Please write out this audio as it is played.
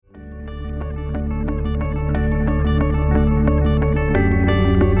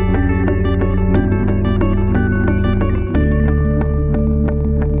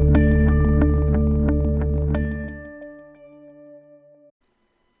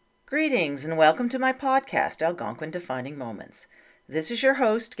Greetings and welcome to my podcast, Algonquin Defining Moments. This is your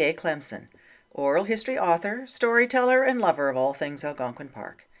host, Gay Clemson, oral history author, storyteller, and lover of all things Algonquin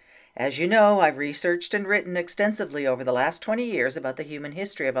Park. As you know, I've researched and written extensively over the last 20 years about the human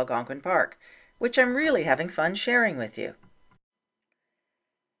history of Algonquin Park, which I'm really having fun sharing with you.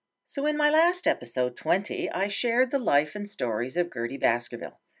 So in my last episode 20, I shared the life and stories of Gertie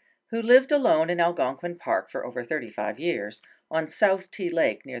Baskerville, who lived alone in Algonquin Park for over 35 years, on South Tea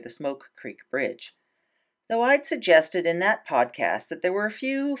Lake near the Smoke Creek Bridge. Though I'd suggested in that podcast that there were a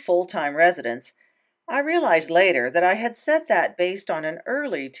few full-time residents, I realized later that I had said that based on an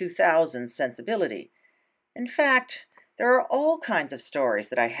early 2000s sensibility. In fact, there are all kinds of stories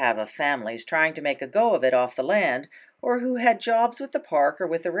that I have of families trying to make a go of it off the land, or who had jobs with the park or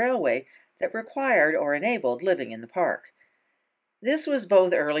with the railway that required or enabled living in the park. This was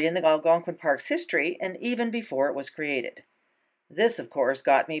both early in the Algonquin Park's history and even before it was created. This, of course,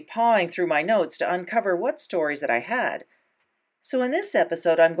 got me pawing through my notes to uncover what stories that I had. So in this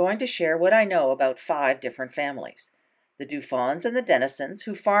episode, I'm going to share what I know about 5 different families. The Dufons and the Denisons,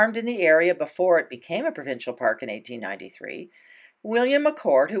 who farmed in the area before it became a provincial park in 1893, William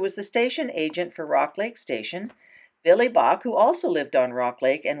McCourt, who was the station agent for Rock Lake Station, Billy Bach, who also lived on Rock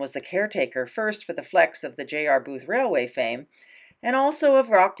Lake and was the caretaker first for the flex of the J.R. Booth Railway fame, and also of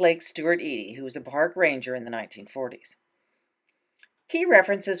Rock Lake's Stuart Eady, who was a park ranger in the 1940s. Key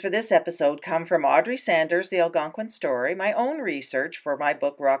references for this episode come from Audrey Sanders' The Algonquin Story, my own research for my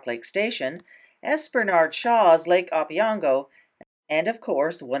book Rock Lake Station, S. Bernard Shaw's Lake Opeongo, and of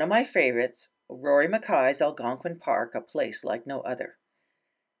course, one of my favorites, Rory Mackay's Algonquin Park, A Place Like No Other.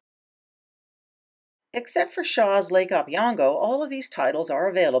 Except for Shaw's Lake Opeongo, all of these titles are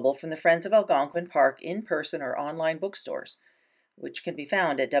available from the Friends of Algonquin Park in-person or online bookstores, which can be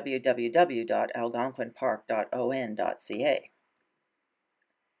found at www.algonquinpark.on.ca.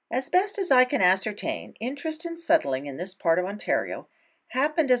 As best as I can ascertain, interest in settling in this part of Ontario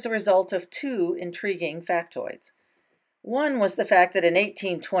happened as a result of 2 intriguing factoids. One was the fact that in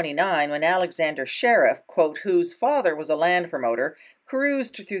 1829, when Alexander Sheriff, quote, whose father was a land promoter,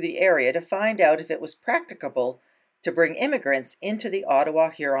 cruised through the area to find out if it was practicable to bring immigrants into the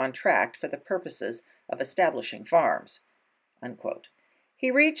Ottawa-Huron tract for the purposes of establishing farms, unquote.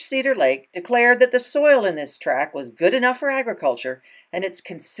 He reached Cedar Lake, declared that the soil in this tract was good enough for agriculture, and its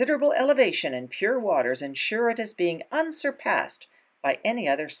considerable elevation and pure waters ensure it as being unsurpassed by any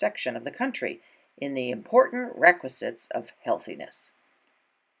other section of the country in the important requisites of healthiness.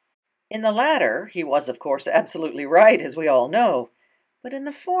 In the latter, he was, of course, absolutely right, as we all know, but in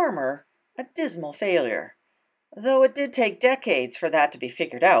the former, a dismal failure, though it did take decades for that to be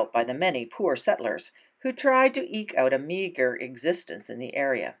figured out by the many poor settlers who tried to eke out a meager existence in the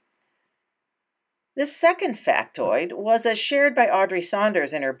area. The second factoid was as shared by Audrey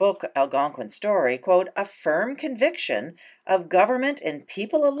Saunders in her book Algonquin Story, quote, a firm conviction of government and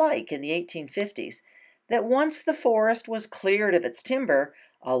people alike in the 1850s that once the forest was cleared of its timber,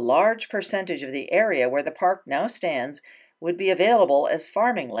 a large percentage of the area where the park now stands would be available as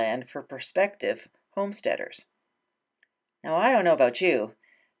farming land for prospective homesteaders. Now, I don't know about you,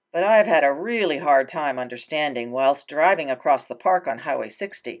 but I've had a really hard time understanding, whilst driving across the park on Highway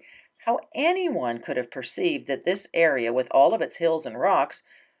 60, how anyone could have perceived that this area, with all of its hills and rocks,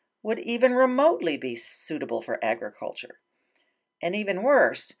 would even remotely be suitable for agriculture. And even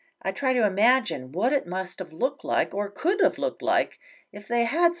worse, I try to imagine what it must have looked like or could have looked like if they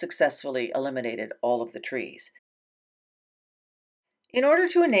had successfully eliminated all of the trees. In order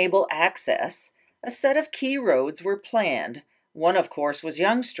to enable access, a set of key roads were planned. One, of course, was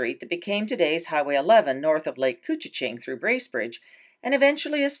Yonge Street that became today's Highway 11 north of Lake Couchiching through Bracebridge, and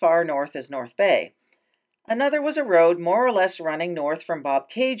eventually as far north as North Bay. Another was a road more or less running north from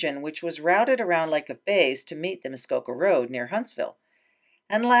Bobcaygeon, which was routed around Lake of Bays to meet the Muskoka Road near Huntsville.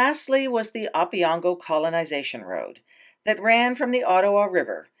 And lastly was the Opeongo Colonization Road that ran from the Ottawa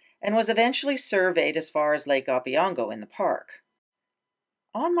River and was eventually surveyed as far as Lake Opeongo in the park.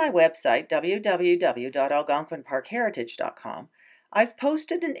 On my website, www.algonquinparkheritage.com, I've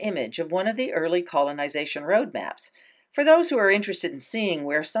posted an image of one of the early colonization road maps for those who are interested in seeing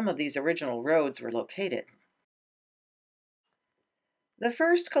where some of these original roads were located. The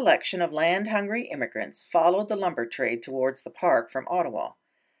first collection of land-hungry immigrants followed the lumber trade towards the park from Ottawa.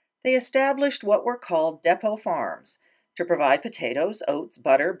 They established what were called depot farms to provide potatoes, oats,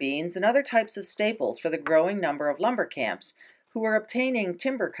 butter, beans, and other types of staples for the growing number of lumber camps who were obtaining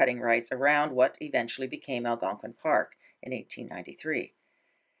timber cutting rights around what eventually became Algonquin Park in 1893.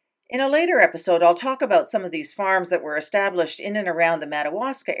 In a later episode, I'll talk about some of these farms that were established in and around the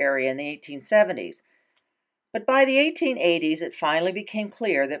Madawaska area in the 1870s. But by the 1880s, it finally became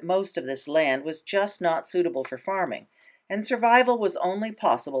clear that most of this land was just not suitable for farming, and survival was only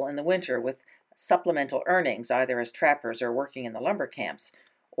possible in the winter with supplemental earnings either as trappers or working in the lumber camps,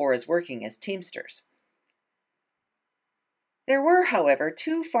 or as working as teamsters. There were, however,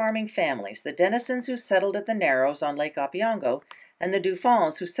 two farming families, the Denisons who settled at the Narrows on Lake Opeongo, and the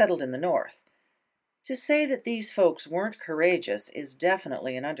Dufonds who settled in the north. To say that these folks weren't courageous is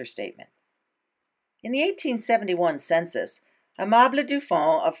definitely an understatement. In the 1871 census, Aimable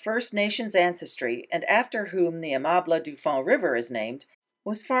Dufond, of First Nations ancestry and after whom the Aimable Dufond River is named,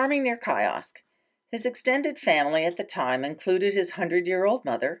 was farming near Kiosk. His extended family at the time included his 100-year-old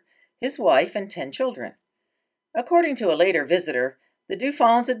mother, his wife, and 10 children. According to a later visitor, the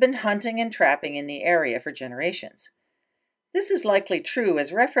Dufonds had been hunting and trapping in the area for generations. This is likely true,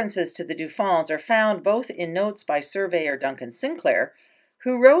 as references to the Dufonds are found both in notes by surveyor Duncan Sinclair,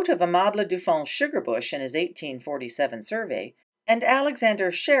 who wrote of Aimable Dufond's sugar bush in his 1847 survey, and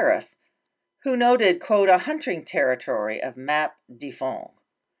Alexander Sheriff, who noted, quote, a hunting territory of Map Dufond.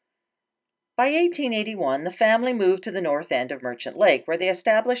 By 1881, the family moved to the north end of Merchant Lake, where they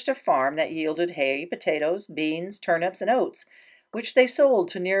established a farm that yielded hay, potatoes, beans, turnips, and oats, which they sold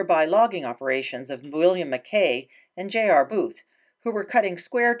to nearby logging operations of William Mackay and J.R. Booth, who were cutting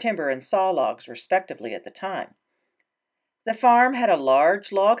square timber and saw logs respectively at the time. The farm had a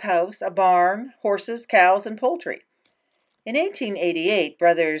large log house, a barn, horses, cows, and poultry. In 1888,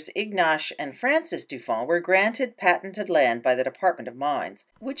 brothers Ignace and Francis Dufond were granted patented land by the Department of Mines,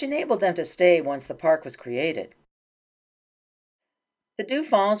 which enabled them to stay once the park was created. The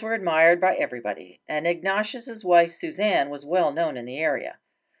Dufonds were admired by everybody, and Ignace's wife Suzanne was well known in the area.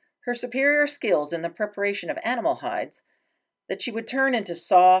 Her superior skills in the preparation of animal hides, that she would turn into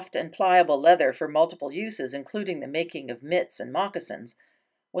soft and pliable leather for multiple uses, including the making of mitts and moccasins,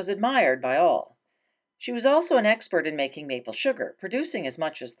 was admired by all. She was also an expert in making maple sugar, producing as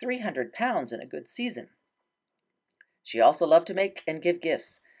much as 300 pounds in a good season. She also loved to make and give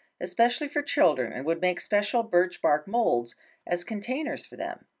gifts, especially for children, and would make special birch bark molds as containers for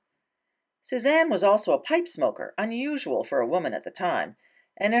them. Suzanne was also a pipe smoker, unusual for a woman at the time,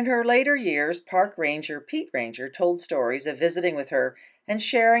 and in her later years, Park Ranger Pete Ranger told stories of visiting with her and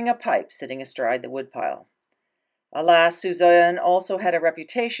sharing a pipe sitting astride the woodpile. Alas, Suzanne also had a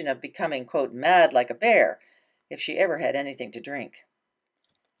reputation of becoming, quote, mad like a bear if she ever had anything to drink.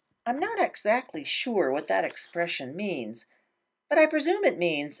 I'm not exactly sure what that expression means, but I presume it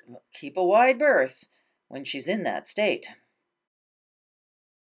means keep a wide berth when she's in that state.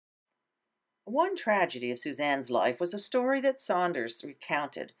 One tragedy of Suzanne's life was a story that Saunders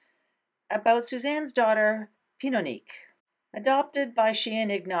recounted about Suzanne's daughter, Pinonique. Adopted by she and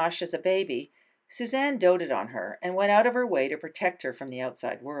Ignace as a baby, Suzanne doted on her and went out of her way to protect her from the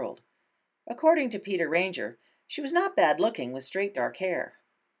outside world. According to Peter Ranger, she was not bad-looking with straight dark hair.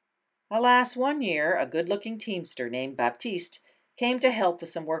 Alas, one year, a good-looking teamster named Baptiste came to help with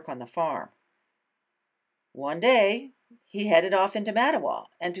some work on the farm. One day, he headed off into Mattawa,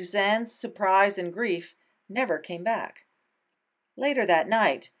 and to Suzanne's surprise and grief, never came back. Later that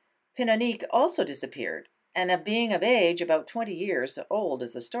night, Pinonique also disappeared, and being of age, about 20 years old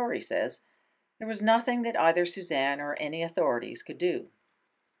as the story says, there was nothing that either Suzanne or any authorities could do.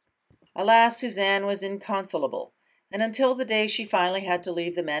 Alas, Suzanne was inconsolable, and until the day she finally had to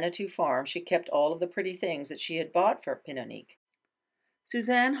leave the Manitou farm, she kept all of the pretty things that she had bought for Pinonique.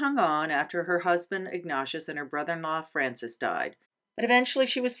 Suzanne hung on after her husband Ignatius and her brother-in-law Francis died, but eventually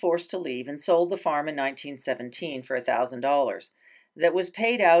she was forced to leave and sold the farm in 1917 for $1,000 that was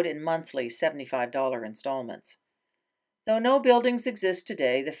paid out in monthly $75 installments. Though no buildings exist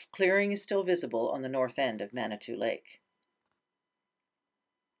today, the clearing is still visible on the north end of Manitou Lake.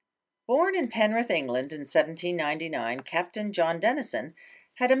 Born in Penrith, England in 1799, Captain John Denison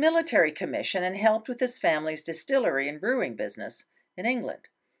had a military commission and helped with his family's distillery and brewing business in England.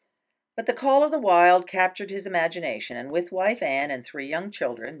 But the call of the wild captured his imagination, and with wife Anne and 3 young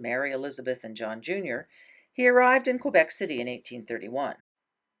children, Mary, Elizabeth, and John Jr., he arrived in Quebec City in 1831.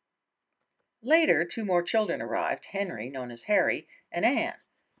 Later, 2 more children arrived, Henry, known as Harry, and Anne.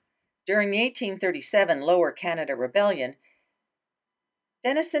 During the 1837 Lower Canada Rebellion,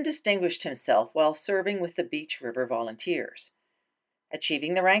 Denison distinguished himself while serving with the Beach River Volunteers.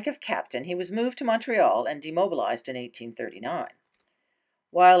 Achieving the rank of captain, he was moved to Montreal and demobilized in 1839.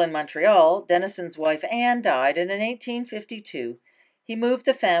 While in Montreal, Denison's wife Anne died, and in 1852 he moved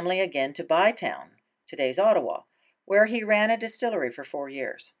the family again to Bytown, today's Ottawa, where he ran a distillery for 4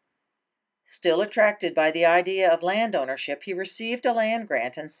 years. Still attracted by the idea of land ownership, he received a land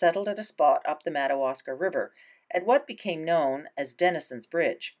grant and settled at a spot up the Madawaska River at what became known as Denison's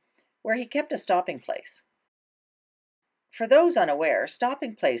Bridge, where he kept a stopping place. For those unaware,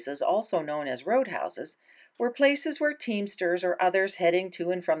 stopping places, also known as roadhouses, were places where teamsters or others heading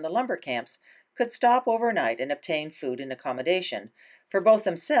to and from the lumber camps could stop overnight and obtain food and accommodation for both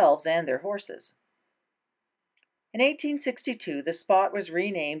themselves and their horses. In 1862, the spot was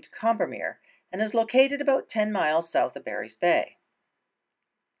renamed Combermere and is located about 10 miles south of Barry's Bay.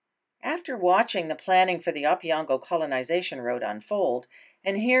 After watching the planning for the Opeongo colonization road unfold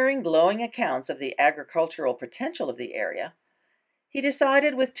and hearing glowing accounts of the agricultural potential of the area, he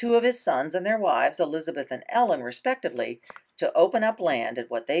decided with two of his sons and their wives, Elizabeth and Ellen respectively, to open up land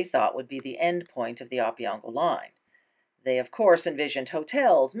at what they thought would be the end point of the Opeongo line. They, of course, envisioned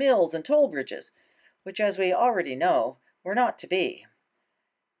hotels, mills, and toll bridges, which, as we already know, were not to be.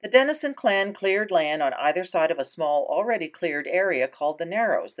 The Denison clan cleared land on either side of a small, already cleared area called the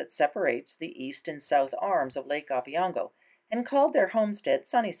Narrows that separates the east and south arms of Lake Opeongo, and called their homestead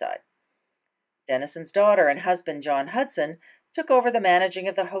Sunnyside. Denison's daughter and husband, John Hudson, took over the managing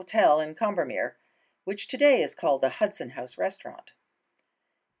of the hotel in Combermere, which today is called the Hudson House Restaurant.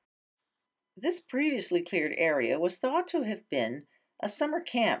 This previously cleared area was thought to have been a summer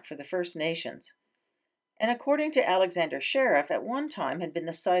camp for the First Nations, and according to Alexander Sheriff, at one time had been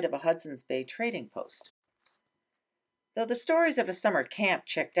the site of a Hudson's Bay trading post. Though the stories of a summer camp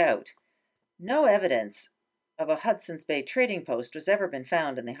checked out, no evidence of a Hudson's Bay trading post was ever been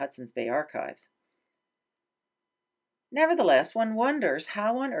found in the Hudson's Bay archives. Nevertheless, one wonders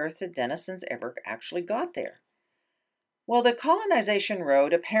how on earth the Denisons ever actually got there. Well, the colonization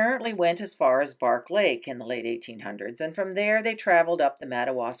road apparently went as far as Bark Lake in the late 1800s, and from there they traveled up the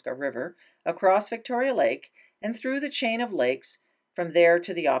Madawaska River, across Victoria Lake, and through the chain of lakes, from there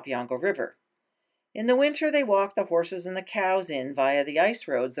to the Opeongo River. In the winter, they walked the horses and the cows in via the ice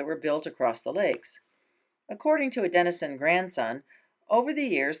roads that were built across the lakes. According to a Denison grandson, over the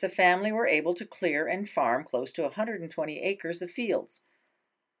years the family were able to clear and farm close to 120 acres of fields.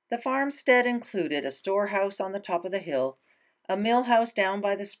 The farmstead included a storehouse on the top of the hill, a mill house down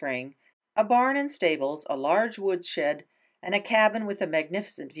by the spring, a barn and stables, a large woodshed, and a cabin with a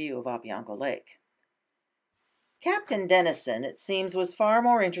magnificent view of Opeongo Lake. Captain Denison, it seems, was far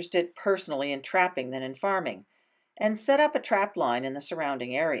more interested personally in trapping than in farming, and set up a trap line in the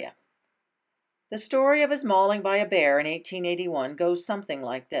surrounding area. The story of his mauling by a bear in 1881 goes something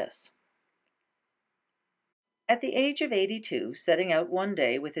like this. At the age of 82, setting out one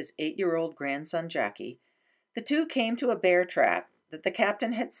day with his 8-year-old grandson Jackie, the two came to a bear trap that the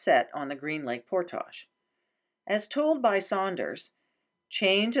captain had set on the Green Lake portage. As told by Saunders,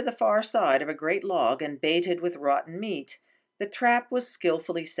 chained to the far side of a great log and baited with rotten meat, the trap was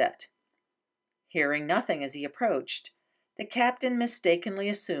skillfully set. Hearing nothing as he approached, the captain mistakenly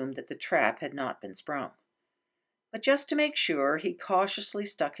assumed that the trap had not been sprung. But just to make sure, he cautiously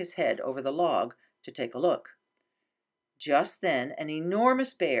stuck his head over the log to take a look. Just then, an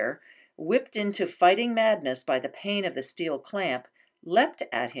enormous bear, whipped into fighting madness by the pain of the steel clamp, leapt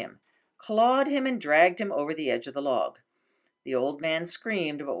at him, clawed him, and dragged him over the edge of the log. The old man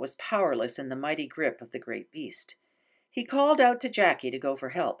screamed, but was powerless in the mighty grip of the great beast. He called out to Jackie to go for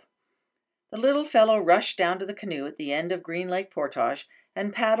help. The little fellow rushed down to the canoe at the end of Green Lake portage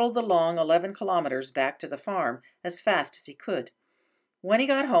and paddled the long 11 kilometers back to the farm as fast as he could. When he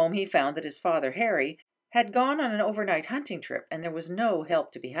got home, he found that his father, Harry, had gone on an overnight hunting trip, and there was no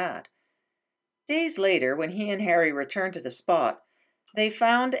help to be had. Days later, when he and Harry returned to the spot, they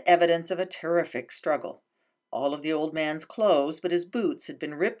found evidence of a terrific struggle. All of the old man's clothes but his boots had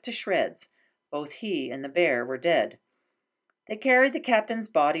been ripped to shreds. Both he and the bear were dead. They carried the captain's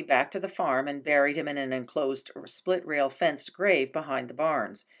body back to the farm and buried him in an enclosed split-rail fenced grave behind the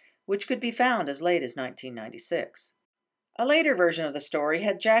barns, which could be found as late as 1996. A later version of the story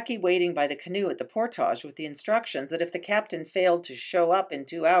had Jackie waiting by the canoe at the portage with the instructions that if the captain failed to show up in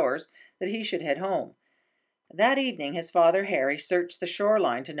 2 hours, that he should head home. That evening his father, Harry, searched the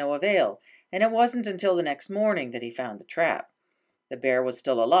shoreline to no avail, and it wasn't until the next morning that he found the trap. The bear was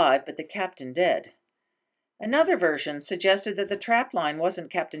still alive, but the captain dead. Another version suggested that the trap line wasn't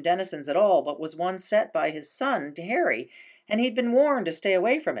Captain Denison's at all, but was one set by his son, Harry, and he'd been warned to stay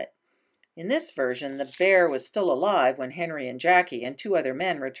away from it. In this version, the bear was still alive when Henry and Jackie and 2 other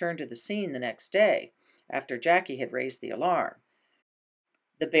men returned to the scene the next day, after Jackie had raised the alarm.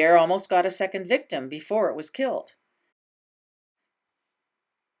 The bear almost got a second victim before it was killed.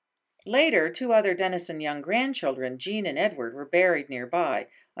 Later, 2 other Denison young grandchildren, Jean and Edward, were buried nearby,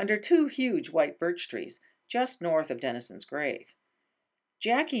 under 2 huge white birch trees, just north of Denison's grave.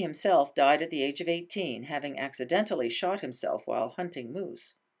 Jackie himself died at the age of 18, having accidentally shot himself while hunting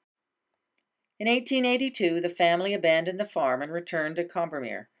moose. In 1882, the family abandoned the farm and returned to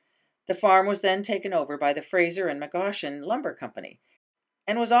Combermere. The farm was then taken over by the Fraser and McGoshen Lumber Company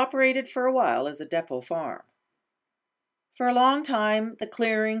and was operated for a while as a depot farm. For a long time, the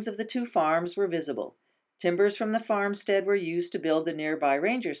clearings of the two farms were visible. Timbers from the farmstead were used to build the nearby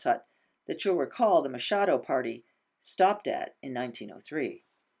ranger's hut that you'll recall the Machado party stopped at in 1903.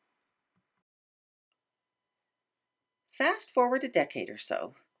 Fast forward a decade or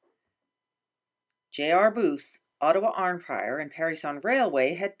so. J.R. Booth's Ottawa Arnprior and Parry Sound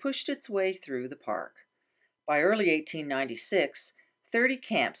Railway had pushed its way through the park. By early 1896, 30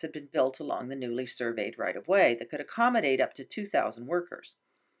 camps had been built along the newly surveyed right-of-way that could accommodate up to 2,000 workers.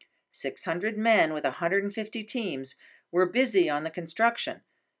 600 men with 150 teams were busy on the construction,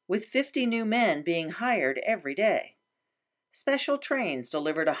 with 50 new men being hired every day. Special trains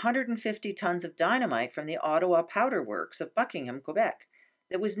delivered 150 tons of dynamite from the Ottawa Powder Works of Buckingham, Quebec,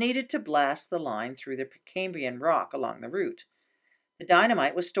 that was needed to blast the line through the Cambrian rock along the route. The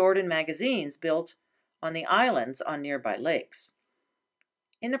dynamite was stored in magazines built on the islands on nearby lakes.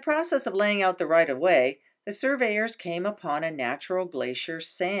 In the process of laying out the right-of-way, the surveyors came upon a natural glacier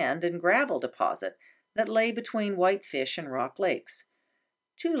sand and gravel deposit that lay between Whitefish and Rock Lakes,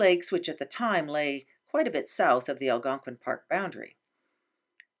 two lakes which at the time lay quite a bit south of the Algonquin Park boundary.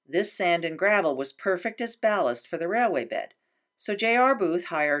 This sand and gravel was perfect as ballast for the railway bed, so J.R. Booth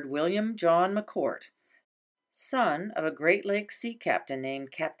hired William John McCourt, son of a Great Lakes sea captain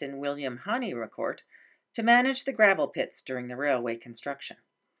named Captain William Honey McCourt, to manage the gravel pits during the railway construction.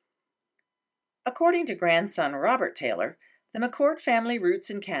 According to grandson Robert Taylor, the McCourt family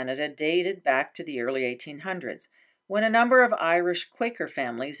roots in Canada dated back to the early 1800s, when a number of Irish Quaker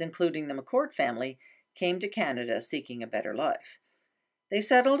families, including the McCourt family, came to Canada seeking a better life. They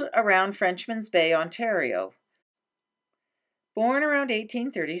settled around Frenchman's Bay, Ontario. Born around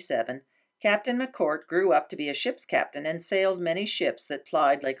 1837, Captain McCourt grew up to be a ship's captain and sailed many ships that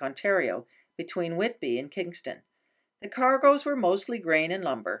plied Lake Ontario between Whitby and Kingston. The cargoes were mostly grain and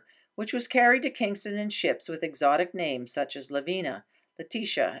lumber, which was carried to Kingston in ships with exotic names such as Lavina,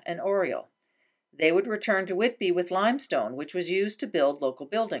 Letitia, and Oriole. They would return to Whitby with limestone, which was used to build local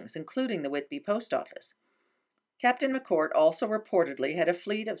buildings, including the Whitby Post Office. Captain McCourt also reportedly had a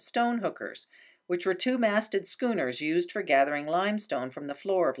fleet of stone hookers, which were two-masted schooners used for gathering limestone from the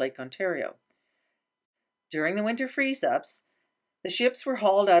floor of Lake Ontario. During the winter freeze-ups, the ships were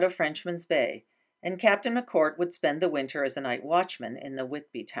hauled out of Frenchman's Bay, and Captain McCourt would spend the winter as a night watchman in the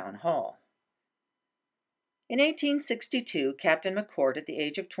Whitby Town Hall. In 1862, Captain McCourt, at the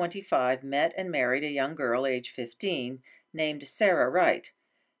age of 25, met and married a young girl, age 15, named Sarah Wright.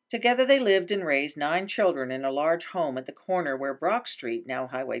 Together they lived and raised 9 children in a large home at the corner where Brock Street, now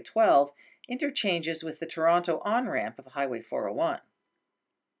Highway 12, interchanges with the Toronto on-ramp of Highway 401.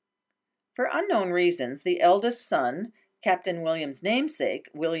 For unknown reasons, the eldest son, Captain William's namesake,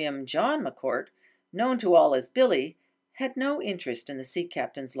 William John McCourt, known to all as Billy, had no interest in the sea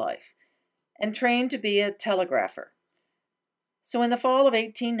captain's life, and trained to be a telegrapher. So in the fall of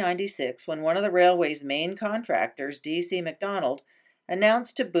 1896, when one of the railway's main contractors, D.C. MacDonald,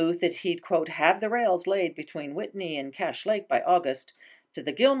 announced to Booth that he'd, quote, have the rails laid between Whitney and Cache Lake by August, to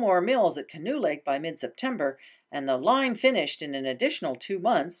the Gilmore Mills at Canoe Lake by mid-September, and the line finished in an additional 2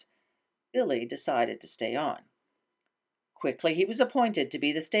 months, Billy decided to stay on. Quickly, he was appointed to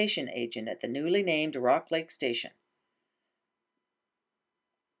be the station agent at the newly named Rock Lake Station.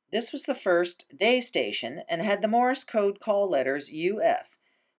 This was the first day station and had the Morse code call letters UF,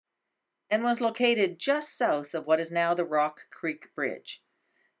 and was located just south of what is now the Rock Creek Bridge.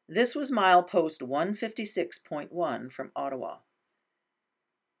 This was milepost 156.1 from Ottawa.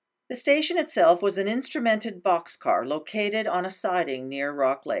 The station itself was an instrumented boxcar located on a siding near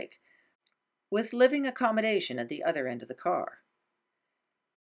Rock Lake, with living accommodation at the other end of the car.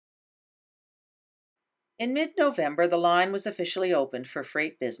 In mid-November, the line was officially opened for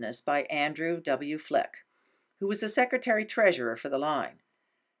freight business by Andrew W. Fleck, who was the secretary-treasurer for the line.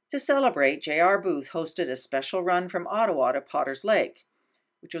 To celebrate, J.R. Booth hosted a special run from Ottawa to Potter's Lake,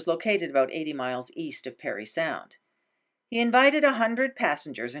 which was located about 80 miles east of Parry Sound. He invited 100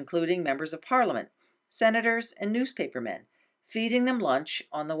 passengers, including members of Parliament, senators, and newspapermen, feeding them lunch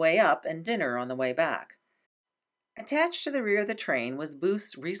on the way up and dinner on the way back. Attached to the rear of the train was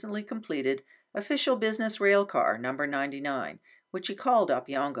Booth's recently completed official business rail car, number 99, which he called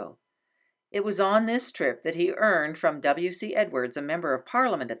Opyongo. It was on this trip that he earned from W.C. Edwards, a member of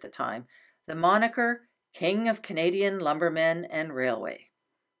Parliament at the time, the moniker King of Canadian Lumbermen and Railway.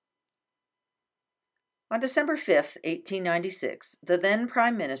 On December 5, 1896, the then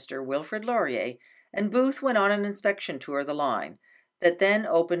Prime Minister, Wilfrid Laurier, and Booth went on an inspection tour of the line that then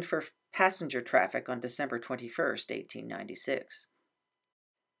opened for passenger traffic on December 21, 1896.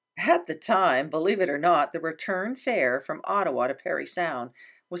 At the time, believe it or not, the return fare from Ottawa to Parry Sound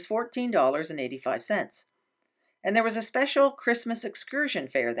was $14.85. And there was a special Christmas excursion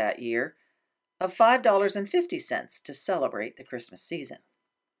fare that year of $5.50 to celebrate the Christmas season.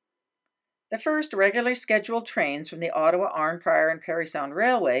 The first regularly scheduled trains from the Ottawa, Arnprior, and Parry Sound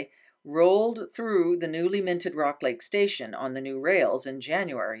Railway rolled through the newly minted Rock Lake Station on the new rails in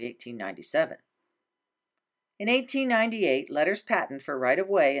January 1897. In 1898, letters patent for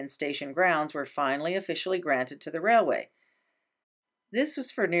right-of-way and station grounds were finally officially granted to the railway. This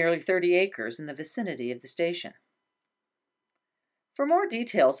was for nearly 30 acres in the vicinity of the station. For more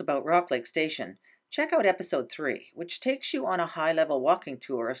details about Rock Lake Station, check out Episode 3, which takes you on a high-level walking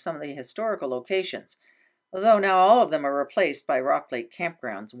tour of some of the historical locations, although now all of them are replaced by Rock Lake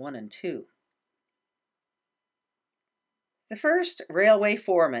Campgrounds 1 and 2. The first railway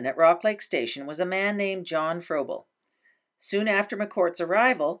foreman at Rock Lake Station was a man named John Froebel. Soon after McCourt's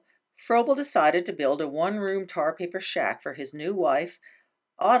arrival, Froebel decided to build a one-room tar paper shack for his new wife,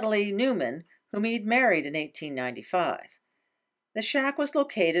 Ottilie Newman, whom he'd married in 1895. The shack was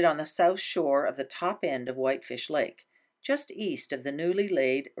located on the south shore of the top end of Whitefish Lake, just east of the newly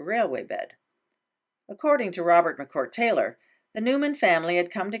laid railway bed. According to Robert McCourt Taylor, the Newman family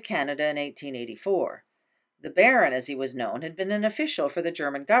had come to Canada in 1884. The Baron, as he was known, had been an official for the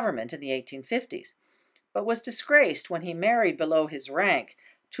German government in the 1850s, but was disgraced when he married below his rank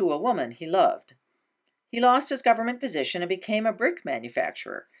to a woman he loved. He lost his government position and became a brick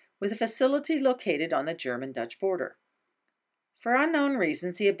manufacturer, with a facility located on the German-Dutch border. For unknown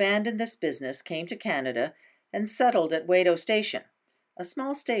reasons, he abandoned this business, came to Canada, and settled at Wadeau Station, a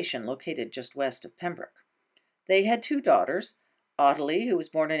small station located just west of Pembroke. They had 2 daughters, Ottilie, who was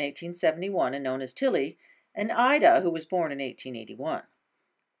born in 1871 and known as Tilly, and Ida, who was born in 1881.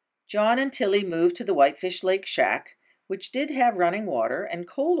 John and Tilly moved to the Whitefish Lake shack, which did have running water and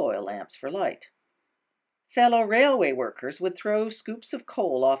coal oil lamps for light. Fellow railway workers would throw scoops of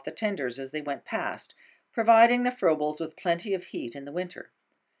coal off the tenders as they went past, providing the Froebels with plenty of heat in the winter.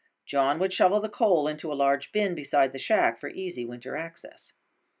 John would shovel the coal into a large bin beside the shack for easy winter access.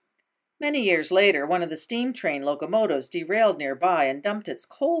 Many years later, one of the steam train locomotives derailed nearby and dumped its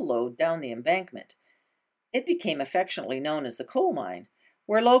coal load down the embankment. It became affectionately known as the coal mine,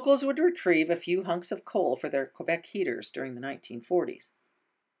 where locals would retrieve a few hunks of coal for their Quebec heaters during the 1940s.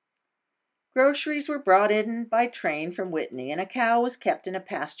 Groceries were brought in by train from Whitney, and a cow was kept in a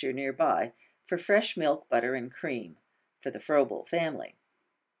pasture nearby for fresh milk, butter, and cream for the Froebel family.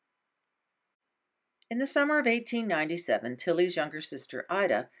 In the summer of 1897, Tilly's younger sister,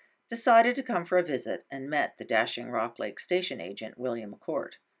 Ida, decided to come for a visit and met the dashing Rock Lake Station agent, William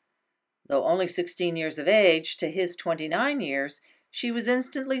McCourt. Though only 16 years of age, to his 29 years, she was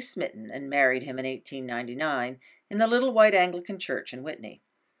instantly smitten and married him in 1899 in the Little White Anglican Church in Whitney.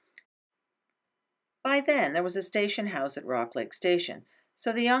 By then, there was a station house at Rock Lake Station,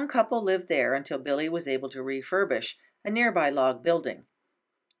 so the young couple lived there until Billy was able to refurbish a nearby log building.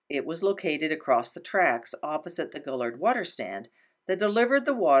 It was located across the tracks opposite the Gullard water stand that delivered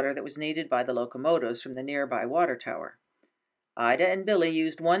the water that was needed by the locomotives from the nearby water tower. Ida and Billy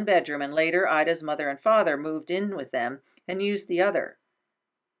used one bedroom, and later Ida's mother and father moved in with them and used the other.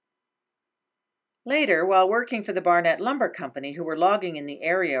 Later, while working for the Barnett Lumber Company, who were logging in the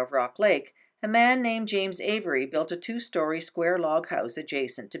area of Rock Lake, a man named James Avery built a 2-story square log house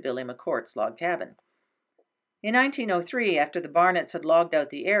adjacent to Billy McCourt's log cabin. In 1903, after the Barnetts had logged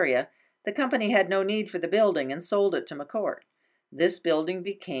out the area, the company had no need for the building and sold it to McCourt. This building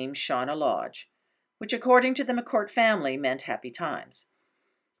became Shauna Lodge, which according to the McCourt family meant happy times.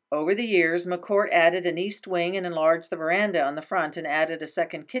 Over the years, McCourt added an east wing and enlarged the veranda on the front and added a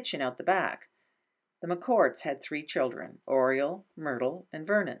second kitchen out the back. The McCourts had 3 children, Oriole, Myrtle, and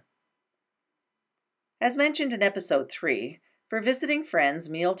Vernon. As mentioned in Episode 3, for visiting friends,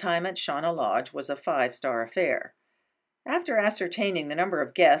 mealtime at Shauna Lodge was a 5-star affair. After ascertaining the number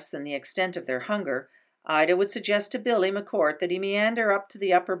of guests and the extent of their hunger, Ida would suggest to Billy McCourt that he meander up to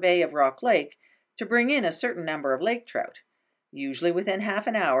the upper bay of Rock Lake to bring in a certain number of lake trout. Usually within half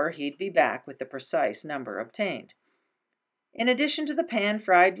an hour, he'd be back with the precise number obtained. In addition to the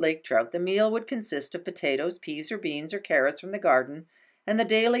pan-fried lake trout, the meal would consist of potatoes, peas or beans or carrots from the garden, and the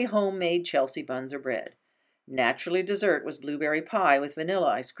daily homemade Chelsea buns or bread. Naturally, dessert was blueberry pie with vanilla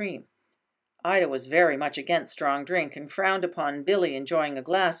ice cream. Ida was very much against strong drink and frowned upon Billy enjoying a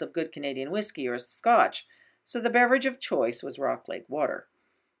glass of good Canadian whiskey or scotch, so the beverage of choice was Rock Lake water.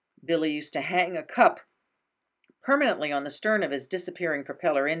 Billy used to hang a cup permanently on the stern of his disappearing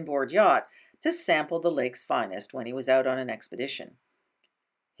propeller inboard yacht to sample the lake's finest when he was out on an expedition.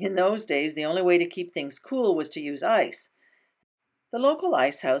 In those days, the only way to keep things cool was to use ice, The local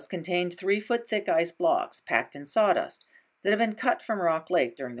ice house contained 3-foot-thick ice blocks packed in sawdust that had been cut from Rock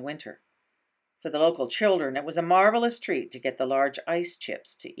Lake during the winter. For the local children, it was a marvelous treat to get the large ice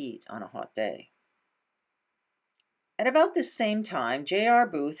chips to eat on a hot day. At about this same time, J.R.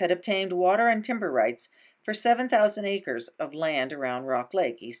 Booth had obtained water and timber rights for 7,000 acres of land around Rock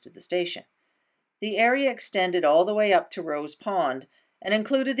Lake east of the station. The area extended all the way up to Rose Pond and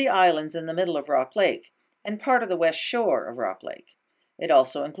included the islands in the middle of Rock Lake and part of the west shore of Rock Lake. It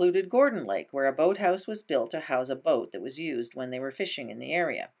also included Gordon Lake, where a boathouse was built to house a boat that was used when they were fishing in the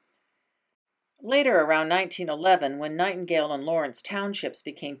area. Later, around 1911, when Nightingale and Lawrence townships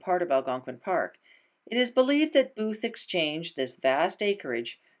became part of Algonquin Park, it is believed that Booth exchanged this vast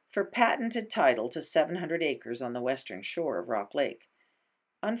acreage for patented title to 700 acres on the western shore of Rock Lake.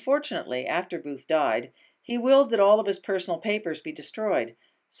 Unfortunately, after Booth died, he willed that all of his personal papers be destroyed,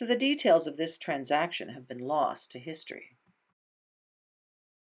 so the details of this transaction have been lost to history.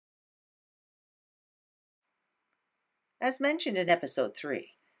 As mentioned in Episode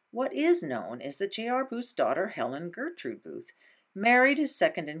 3, what is known is that J.R. Booth's daughter, Helen Gertrude Booth, married his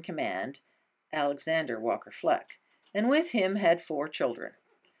second-in-command, Alexander Walker Fleck, and with him had 4 children.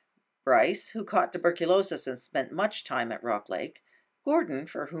 Bryce, who caught tuberculosis and spent much time at Rock Lake; Gordon,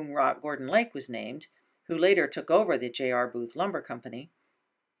 for whom Gordon Lake was named, who later took over the J.R. Booth Lumber Company;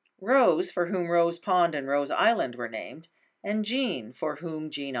 Rose, for whom Rose Pond and Rose Island were named; and Jean, for whom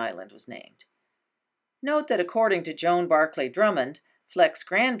Jean Island was named. Note that according to Joan Barclay Drummond, Fleck's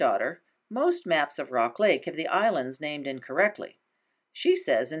granddaughter, most maps of Rock Lake have the islands named incorrectly. She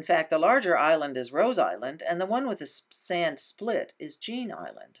says, in fact, the larger island is Rose Island, and the one with the sand split is Jean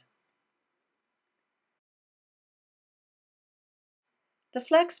Island. The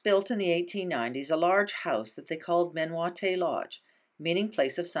Flecks built in the 1890s a large house that they called Menwate Lodge, meaning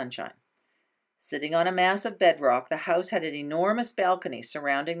place of sunshine. Sitting on a mass of bedrock, the house had an enormous balcony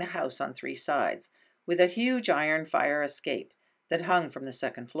surrounding the house on 3 sides, with a huge iron fire escape that hung from the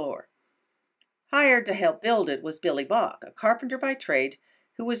second floor. Hired to help build it was Billy Bach, a carpenter by trade,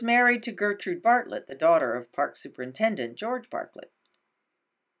 who was married to Gertrude Bartlett, the daughter of Park Superintendent George Bartlett.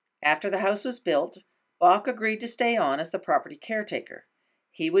 After the house was built, Bach agreed to stay on as the property caretaker.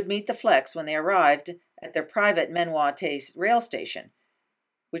 He would meet the Flecks when they arrived at their private Menwate rail station,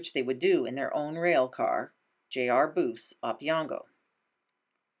 which they would do in their own rail car, J.R. Booth's Opyongo.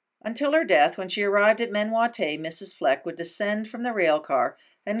 Until her death, when she arrived at Menwate, Mrs. Fleck would descend from the rail car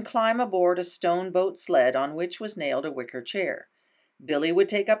and climb aboard a stone boat sled on which was nailed a wicker chair. Billy would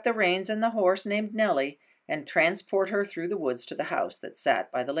take up the reins and the horse named Nellie and transport her through the woods to the house that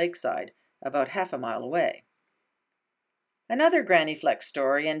sat by the lakeside, about half a mile away. Another Granny Fleck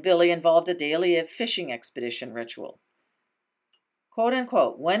story and Billy involved a daily fishing expedition ritual. Quote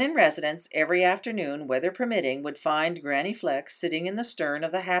unquote, when in residence, every afternoon, weather permitting, would find Granny Fleck sitting in the stern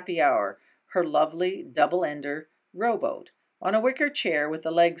of the Happy Hour, her lovely double-ender rowboat, on a wicker chair with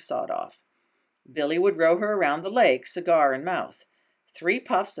the legs sawed off. Billy would row her around the lake, cigar in mouth. 3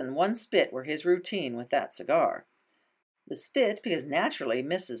 puffs and 1 spit were his routine with that cigar. The spit, because naturally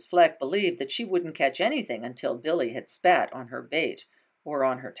Mrs. Fleck believed that she wouldn't catch anything until Billy had spat on her bait or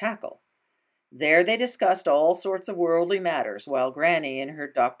on her tackle. There they discussed all sorts of worldly matters, while Granny, in her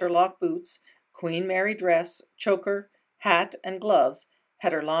Dr. Locke boots, Queen Mary dress, choker, hat, and gloves,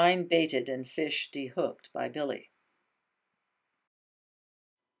 had her line baited and fish dehooked by Billy.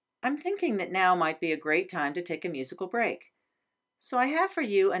 I'm thinking that now might be a great time to take a musical break. So I have for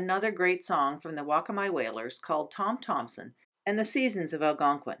you another great song from the Waccamaw Whalers called Tom Thomson and the Seasons of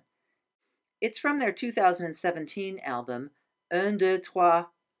Algonquin. It's from their 2017 album, 1, 2, 3,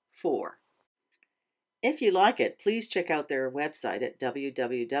 4. If you like it, please check out their website at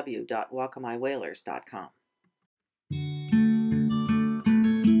www.waccamawwhalers.com.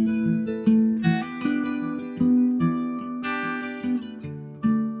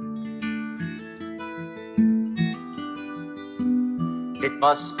 It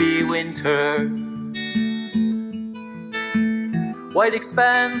must be winter. White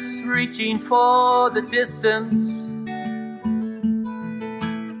expanse reaching for the distance.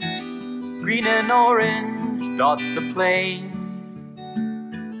 Green and orange dot the plain.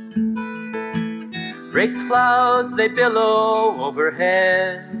 Great clouds they billow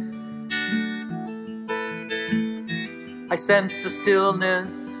overhead. I sense the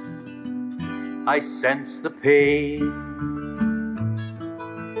stillness, I sense the pain.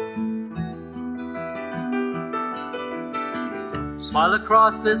 Smile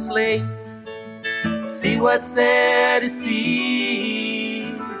across this lake, see what's there to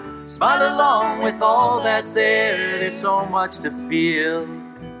see. Smile along with all that's there, there's so much to feel.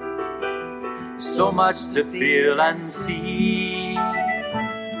 So much to feel and see.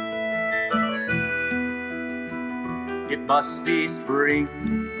 it must be spring.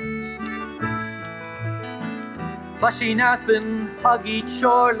 Flushing aspen hug each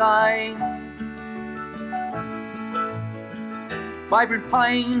shoreline. Vibrant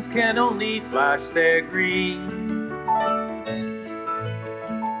pines can only flash their green.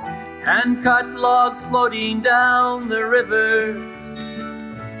 Hand-cut logs floating down the rivers.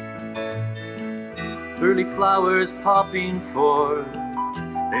 Early flowers popping forth,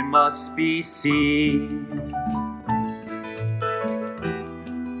 they must be seen.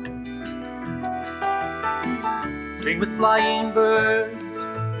 Sing with flying birds,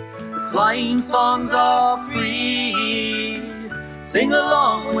 the flying songs are free. Sing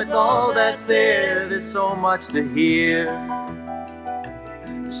along with all that's there, there's so much to hear.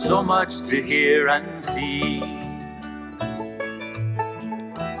 There's so much to hear and see.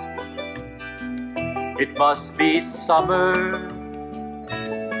 It must be summer.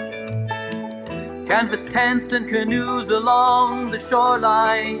 Canvas tents and canoes along the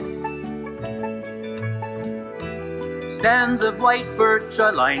shoreline. Stands of white birch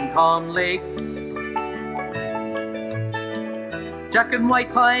line calm lakes. Jack and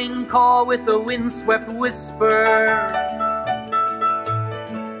white pine call with a windswept whisper.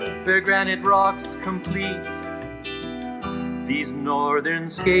 Bare granite rocks complete these northern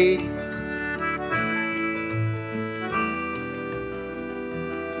scapes.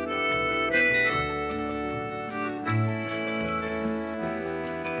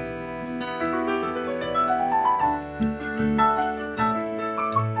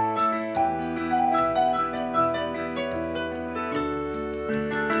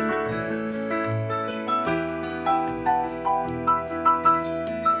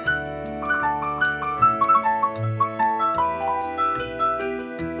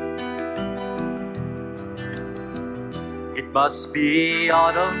 It must be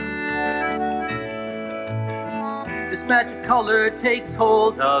autumn. This magic color takes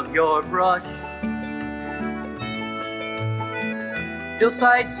hold of your brush.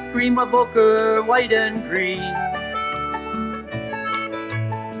 Hillsides scream of ochre, white and green.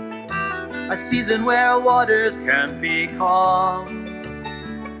 A season where waters can be calm.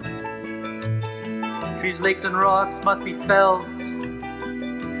 Trees, lakes, and rocks must be felt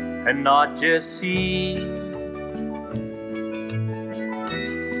and not just seen.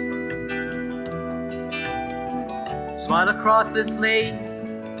 Smile across this lane,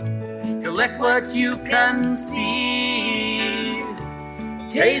 collect what you can see.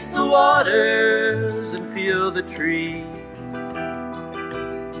 Taste the waters and feel the trees.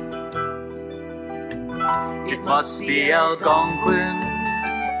 It must be Algonquin,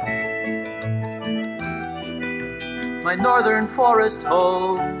 my northern forest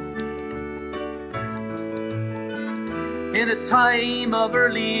home. In a time of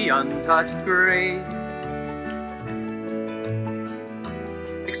early untouched grace,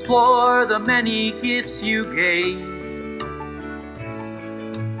 explore the many gifts you gave.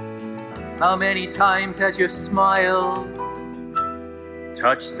 How many times has your smile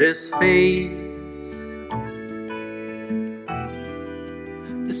touched this face?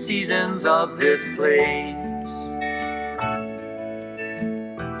 The seasons of this place.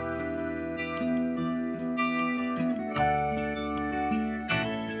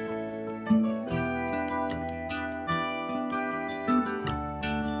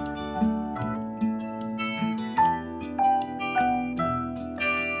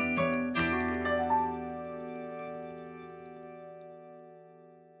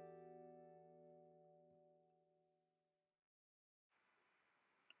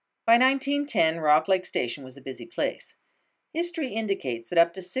 By 1910, Rock Lake Station was a busy place. History indicates that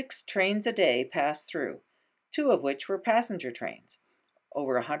up to 6 trains a day passed through, 2 of which were passenger trains.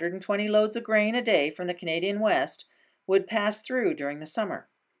 Over 120 loads of grain a day from the Canadian West would pass through during the summer.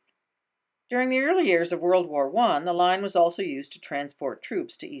 During the early years of World War I, the line was also used to transport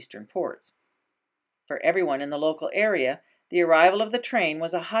troops to eastern ports. For everyone in the local area, the arrival of the train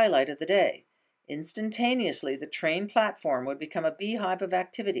was a highlight of the day. Instantaneously, the train platform would become a beehive of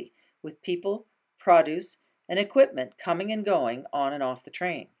activity, with people, produce, and equipment coming and going on and off the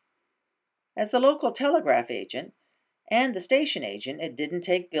train. As the local telegraph agent and the station agent, it didn't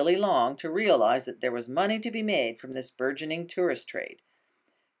take Billy long to realize that there was money to be made from this burgeoning tourist trade.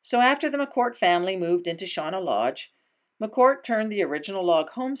 So after the McCourt family moved into Shauna Lodge, McCourt turned the original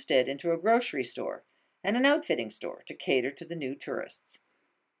log homestead into a grocery store and an outfitting store to cater to the new tourists.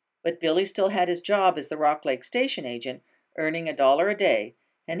 But Billy still had his job as the Rock Lake Station agent, earning $1 a day,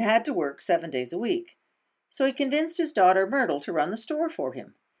 and had to work 7 days a week. So he convinced his daughter Myrtle to run the store for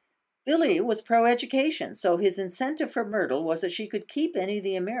him. Billy was pro-education, so his incentive for Myrtle was that she could keep any of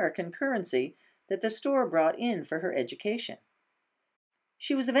the American currency that the store brought in for her education.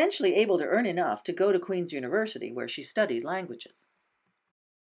 She was eventually able to earn enough to go to Queen's University, where she studied languages.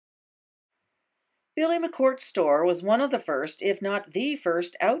 Billy McCourt's store was one of the first, if not the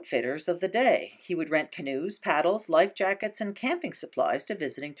first, outfitters of the day. He would rent canoes, paddles, life jackets, and camping supplies to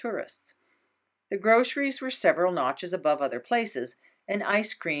visiting tourists. The groceries were several notches above other places, and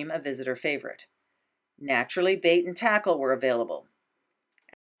ice cream a visitor favorite. Naturally, bait and tackle were available.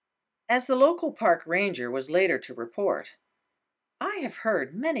 As the local park ranger was later to report, "I have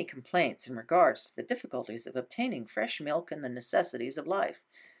heard many complaints in regards to the difficulties of obtaining fresh milk and the necessities of life.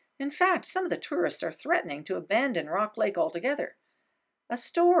 In fact, some of the tourists are threatening to abandon Rock Lake altogether. A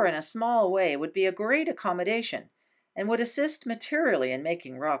store in a small way would be a great accommodation and would assist materially in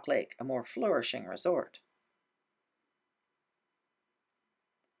making Rock Lake a more flourishing resort."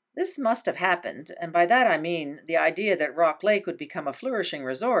 This must have happened, and by that I mean the idea that Rock Lake would become a flourishing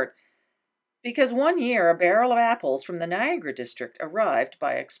resort, because one year a barrel of apples from the Niagara district arrived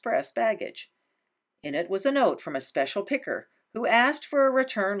by express baggage. In it was a note from a special picker who asked for a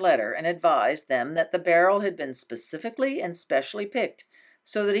return letter and advised them that the barrel had been specifically and specially picked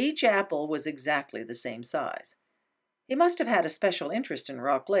so that each apple was exactly the same size. He must have had a special interest in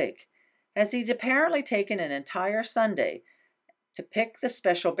Rock Lake, as he'd apparently taken an entire Sunday to pick the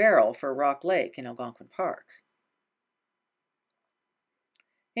special barrel for Rock Lake in Algonquin Park.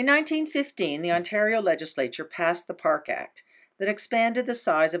 In 1915, the Ontario legislature passed the Park Act that expanded the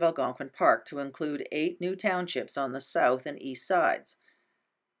size of Algonquin Park to include 8 new townships on the south and east sides.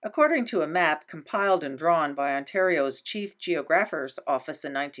 According to a map compiled and drawn by Ontario's Chief Geographer's Office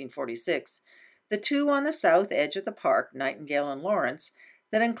in 1946, the 2 on the south edge of the park, Nightingale and Lawrence,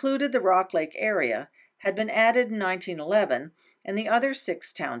 that included the Rock Lake area, had been added in 1911, and the other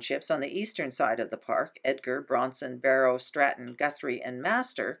 6 townships on the eastern side of the park, Edgar, Bronson, Barrow, Stratton, Guthrie, and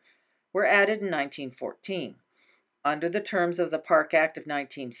Master, were added in 1914. Under the terms of the Park Act of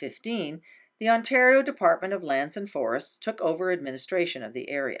 1915, the Ontario Department of Lands and Forests took over administration of the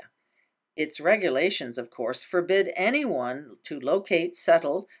area. Its regulations, of course, forbid anyone to locate,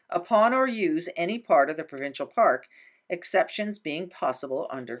 settle upon, or use any part of the provincial park, exceptions being possible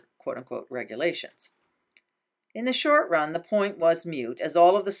under quote-unquote regulations. In the short run, the point was moot, as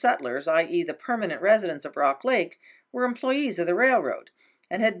all of the settlers, i.e. the permanent residents of Rock Lake, were employees of the railroad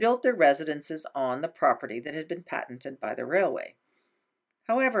and had built their residences on the property that had been patented by the railway.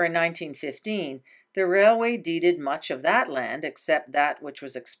 However, in 1915, the railway deeded much of that land, except that which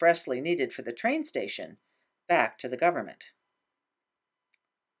was expressly needed for the train station, back to the government.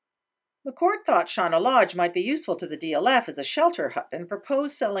 McCourt thought Shauna Lodge might be useful to the DLF as a shelter hut and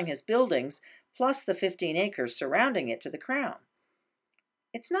proposed selling his buildings plus the 15 acres surrounding it to the Crown.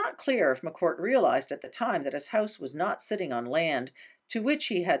 It's not clear if McCourt realized at the time that his house was not sitting on land to which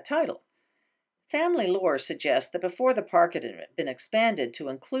he had title. Family lore suggests that before the park had been expanded to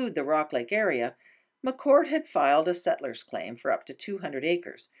include the Rock Lake area, McCourt had filed a settler's claim for up to 200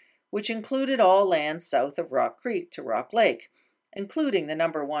 acres, which included all land south of Rock Creek to Rock Lake, including the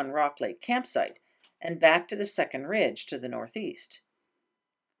number 1 Rock Lake campsite, and back to the Second Ridge to the northeast.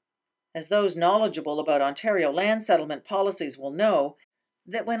 As those knowledgeable about Ontario land settlement policies will know,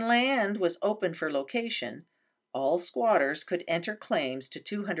 that when land was open for location, all squatters could enter claims to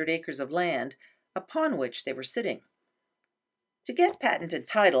 200 acres of land upon which they were sitting. To get patented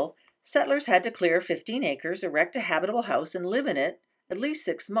title, settlers had to clear 15 acres, erect a habitable house, and live in it at least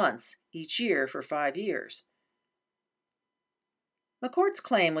 6 months each year for 5 years. McCourt's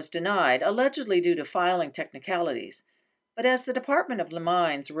claim was denied, allegedly due to filing technicalities, but as the Department of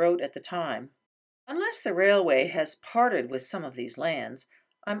Mines wrote at the time, "Unless the railway has parted with some of these lands,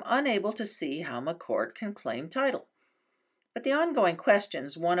 I'm unable to see how McCourt can claim title." But the ongoing question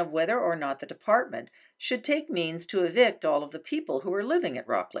is one of whether or not the department should take means to evict all of the people who are living at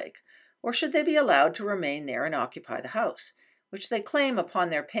Rock Lake, or should they be allowed to remain there and occupy the house, which they claim upon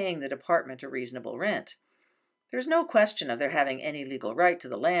their paying the department a reasonable rent. There's no question of their having any legal right to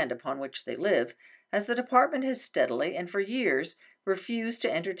the land upon which they live, as the department has steadily and for years refused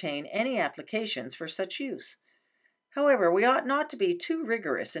to entertain any applications for such use. However, we ought not to be too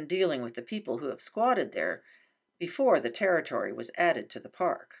rigorous in dealing with the people who have squatted there before the territory was added to the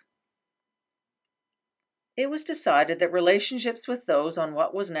park. It was decided that relationships with those on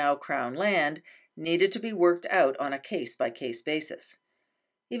what was now Crown land needed to be worked out on a case-by-case basis.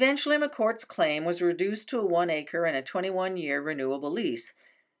 Eventually, McCourt's claim was reduced to a 1-acre and a 21-year renewable lease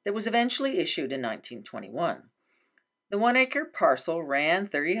that was eventually issued in 1921. The 1-acre parcel ran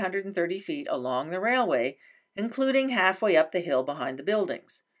 330 feet along the railway, including halfway up the hill behind the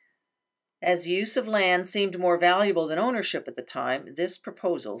buildings. As use of land seemed more valuable than ownership at the time, this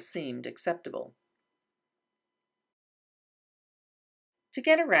proposal seemed acceptable. To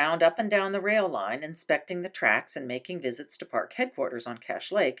get around up and down the rail line, inspecting the tracks and making visits to park headquarters on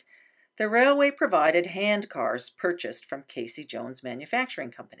Cache Lake, the railway provided hand cars purchased from Casey Jones Manufacturing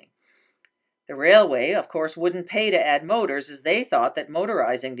Company. The railway, of course, wouldn't pay to add motors, as they thought that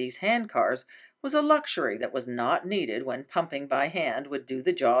motorizing these hand cars was a luxury that was not needed when pumping by hand would do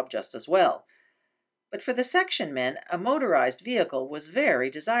the job just as well. But for the section men, a motorized vehicle was very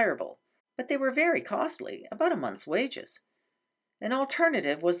desirable, but they were very costly, about a month's wages. An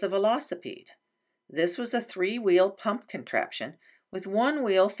alternative was the velocipede. This was a 3-wheel pump contraption with one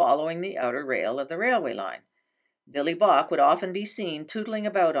wheel following the outer rail of the railway line. Billy Bach would often be seen tootling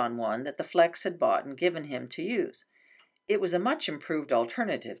about on one that the Flex had bought and given him to use. It was a much improved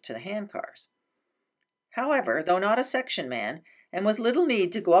alternative to the handcars. However, though not a section man, and with little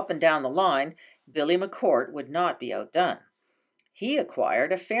need to go up and down the line, Billy McCourt would not be outdone. He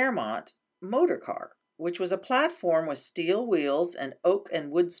acquired a Fairmont motor car, which was a platform with steel wheels and oak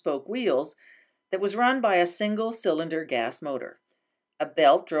and wood spoke wheels that was run by a single-cylinder gas motor. A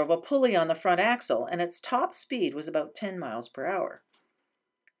belt drove a pulley on the front axle, and its top speed was about 10 miles per hour.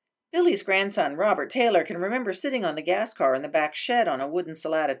 Billy's grandson, Robert Taylor, can remember sitting on the gas car in the back shed on a wooden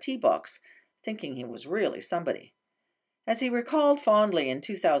Salata tea box, thinking he was really somebody. As he recalled fondly in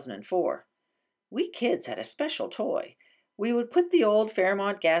 2004, "We kids had a special toy. We would put the old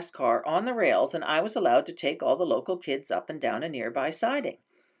Fairmont gas car on the rails, and I was allowed to take all the local kids up and down a nearby siding.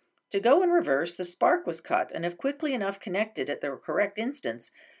 To go in reverse, the spark was cut, and if quickly enough connected at the correct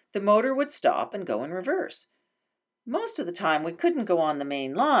instance, the motor would stop and go in reverse. Most of the time we couldn't go on the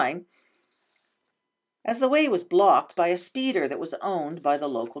main line, as the way was blocked by a speeder that was owned by the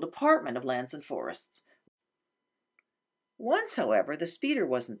local Department of Lands and Forests. Once, however, the speeder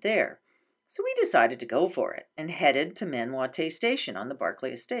wasn't there, so we decided to go for it and headed to Manwate Station on the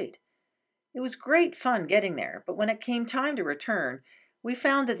Barclay Estate. It was great fun getting there, but when it came time to return, we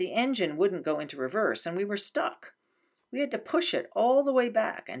found that the engine wouldn't go into reverse and we were stuck. We had to push it all the way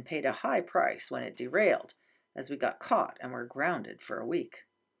back and paid a high price when it derailed, as we got caught and were grounded for a week.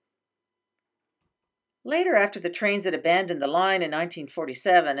 Later, after the trains had abandoned the line in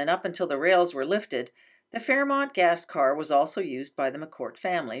 1947 and up until the rails were lifted, the Fairmont gas car was also used by the McCourt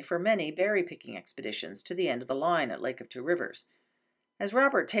family for many berry-picking expeditions to the end of the line at Lake of Two Rivers. As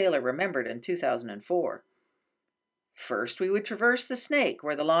Robert Taylor remembered in 2004, "First we would traverse the Snake,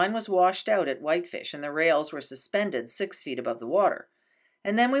 where the line was washed out at Whitefish and the rails were suspended 6 feet above the water,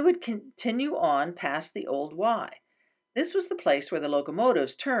 and then we would continue on past the Old Y. This was the place where the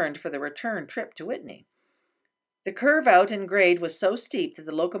locomotives turned for the return trip to Whitney. The curve out in grade was so steep that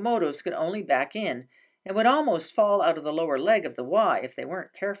the locomotives could only back in and would almost fall out of the lower leg of the Y if they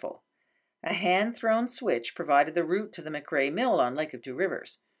weren't careful. A hand-thrown switch provided the route to the McRae Mill on Lake of Two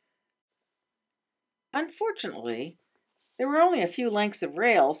Rivers. Unfortunately, there were only a few lengths of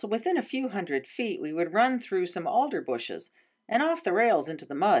rail, so within a few hundred feet we would run through some alder bushes and off the rails into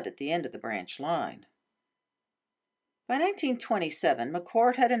the mud at the end of the branch line." By 1927,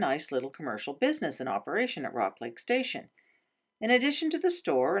 McCourt had a nice little commercial business in operation at Rock Lake Station. In addition to the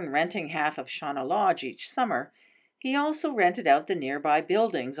store and renting half of Shauna Lodge each summer, he also rented out the nearby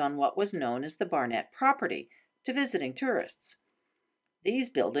buildings on what was known as the Barnett property to visiting tourists. These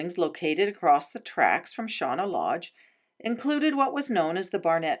buildings, located across the tracks from Shauna Lodge, included what was known as the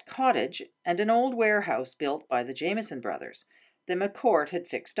Barnett Cottage and an old warehouse built by the Jameson brothers that McCourt had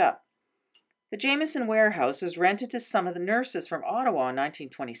fixed up. The Jameson warehouse was rented to some of the nurses from Ottawa in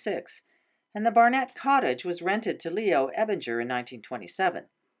 1926, and the Barnett Cottage was rented to Leo Ebinger in 1927.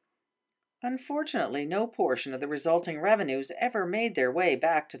 Unfortunately, no portion of the resulting revenues ever made their way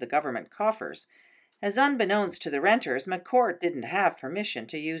back to the government coffers, as unbeknownst to the renters, McCourt didn't have permission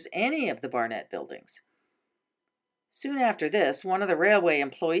to use any of the Barnett buildings. Soon after this, one of the railway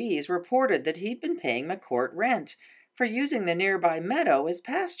employees reported that he'd been paying McCourt rent for using the nearby meadow as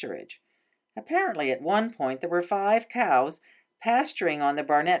pasturage. Apparently, at one point, there were 5 cows pasturing on the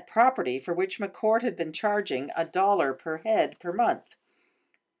Barnett property for which McCourt had been charging $1 per head per month.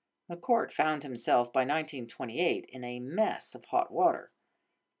 McCourt found himself by 1928 in a mess of hot water.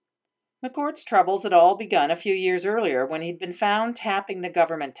 McCourt's troubles had all begun a few years earlier when he'd been found tapping the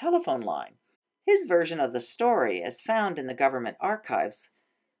government telephone line. His version of the story, as found in the government archives,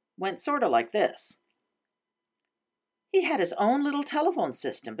 went sort of like this. He had his own little telephone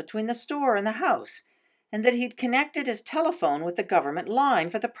system between the store and the house, and that he'd connected his telephone with the government line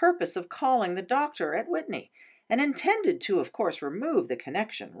for the purpose of calling the doctor at Whitney, and intended to, of course, remove the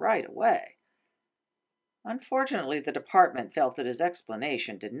connection right away. Unfortunately, the department felt that his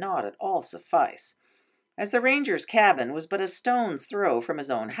explanation did not at all suffice, as the ranger's cabin was but a stone's throw from his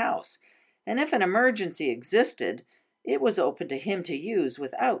own house, and if an emergency existed, it was open to him to use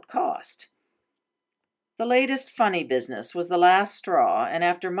without cost. The latest funny business was the last straw, and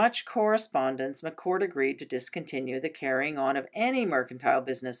after much correspondence, McCord agreed to discontinue the carrying on of any mercantile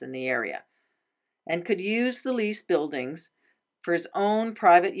business in the area, and could use the leased buildings for his own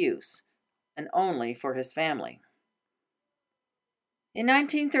private use, and only for his family. In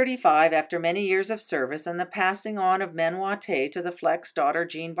 1935, after many years of service and the passing on of Menwate to the Fleck's daughter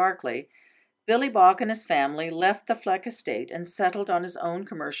Jean Barclay, Billy Bach and his family left the Fleck estate and settled on his own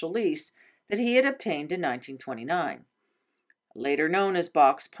commercial lease that he had obtained in 1929. Later known as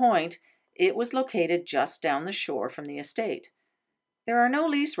Bach's Point, it was located just down the shore from the estate. There are no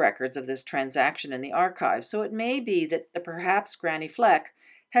lease records of this transaction in the archives, so it may be that the perhaps Granny Fleck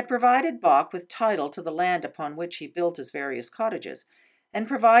had provided Bach with title to the land upon which he built his various cottages, and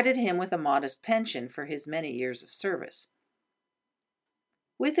provided him with a modest pension for his many years of service.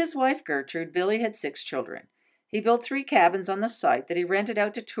 With his wife Gertrude, Billy had 6 children. He built 3 cabins on the site that he rented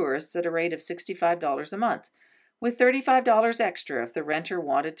out to tourists at a rate of $65 a month, with $35 extra if the renter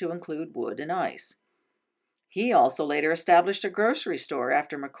wanted to include wood and ice. He also later established a grocery store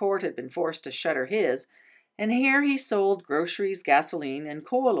after McCord had been forced to shutter his, and here he sold groceries, gasoline, and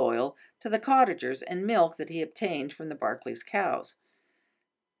coal oil to the cottagers and milk that he obtained from the Barclays' cows.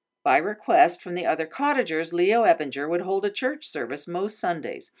 By request from the other cottagers, Leo Eppinger would hold a church service most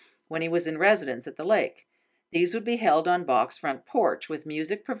Sundays when he was in residence at the lake. These would be held on Bach's front porch, with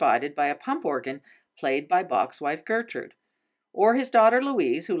music provided by a pump organ played by Bach's wife Gertrude, or his daughter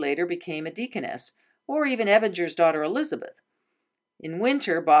Louise, who later became a deaconess, or even Ebbinger's daughter Elizabeth. In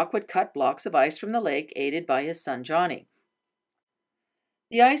winter, Bach would cut blocks of ice from the lake, aided by his son Johnny.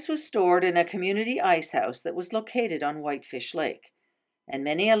 The ice was stored in a community ice house that was located on Whitefish Lake, and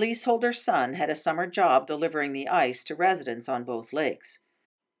many a leaseholder's son had a summer job delivering the ice to residents on both lakes.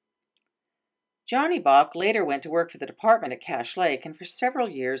 Johnny Bach later went to work for the department at Cache Lake and for several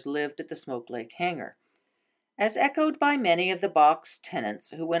years lived at the Smoke Lake hangar. As echoed by many of the Bach's tenants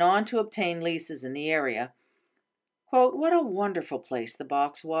who went on to obtain leases in the area, quote, "What a wonderful place the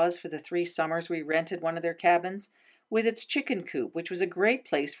Bach's was for the 3 summers we rented one of their cabins, with its chicken coop, which was a great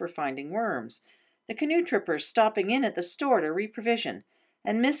place for finding worms, the canoe trippers stopping in at the store to reprovision,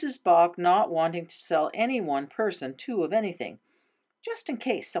 and Mrs. Bach not wanting to sell any one person 2 of anything, just in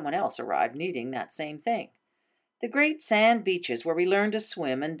case someone else arrived needing that same thing. The great sand beaches where we learned to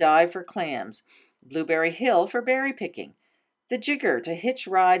swim and dive for clams, Blueberry Hill for berry picking, the jigger to hitch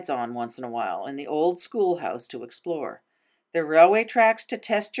rides on once in a while, and the old schoolhouse to explore, the railway tracks to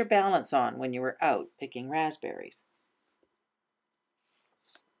test your balance on when you were out picking raspberries."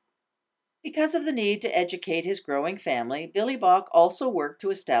 Because of the need to educate his growing family, Billy Bach also worked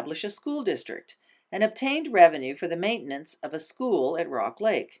to establish a school district and obtained revenue for the maintenance of a school at Rock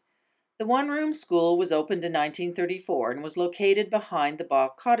Lake. The one-room school was opened in 1934 and was located behind the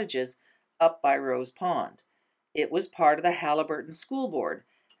Bach cottages up by Rose Pond. It was part of the Halliburton School Board,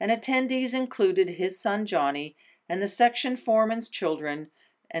 and attendees included his son Johnny and the section foreman's children,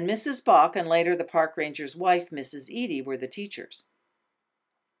 and Mrs. Bach and later the park ranger's wife, Mrs. Eady, were the teachers.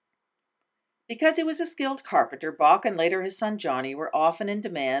 Because he was a skilled carpenter, Bach and later his son Johnny were often in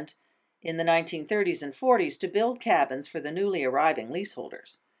demand in the 1930s and 40s to build cabins for the newly arriving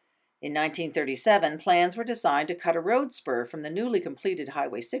leaseholders. In 1937, plans were designed to cut a road spur from the newly completed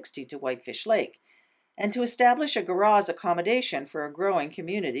Highway 60 to Whitefish Lake, and to establish a garage accommodation for a growing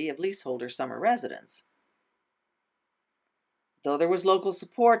community of leaseholder summer residents. Though there was local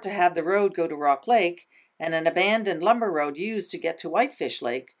support to have the road go to Rock Lake, and an abandoned lumber road used to get to Whitefish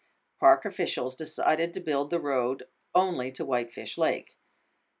Lake, park officials decided to build the road only to Whitefish Lake.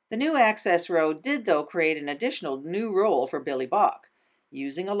 The new access road did, though, create an additional new role for Billy Bach.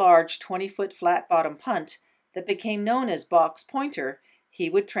 Using a large 20-foot flat-bottom punt that became known as Bach's Pointer, he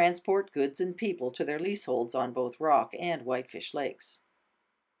would transport goods and people to their leaseholds on both Rock and Whitefish Lakes.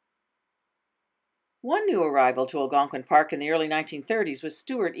 One new arrival to Algonquin Park in the early 1930s was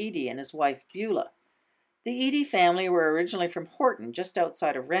Stuart Eady and his wife Beulah. The Eady family were originally from Horton, just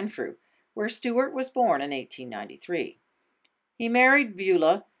outside of Renfrew, where Stuart was born in 1893. He married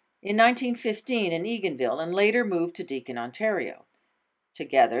Beulah in 1915 in Eganville and later moved to Deakin, Ontario.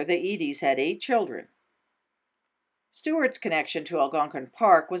 Together, the Edys had 8 children. Stuart's connection to Algonquin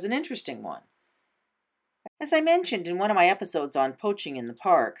Park was an interesting one. As I mentioned in one of my episodes on poaching in the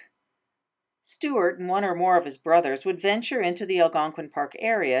park, Stuart and one or more of his brothers would venture into the Algonquin Park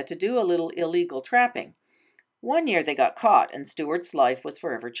area to do a little illegal trapping. One year they got caught, and Stuart's life was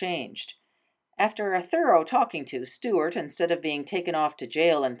forever changed. After a thorough talking to, Stewart, instead of being taken off to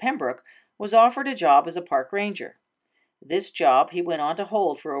jail in Pembroke, was offered a job as a park ranger. This job he went on to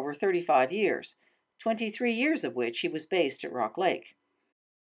hold for over 35 years, 23 years of which he was based at Rock Lake.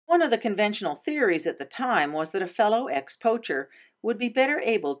 One of the conventional theories at the time was that a fellow ex-poacher would be better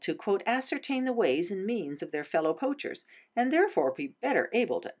able to, quote, ascertain the ways and means of their fellow poachers, and therefore be better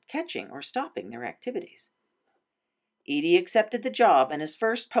able at catching or stopping their activities. Eady accepted the job, and his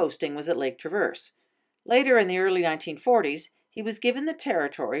first posting was at Lake Traverse. Later, in the early 1940s, he was given the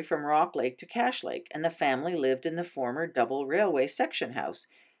territory from Rock Lake to Cache Lake, and the family lived in the former double railway section house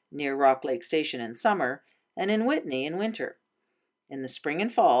near Rock Lake Station in summer and in Whitney in winter. In the spring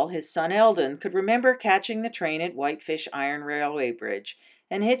and fall, his son Eldon could remember catching the train at Whitefish Iron Railway Bridge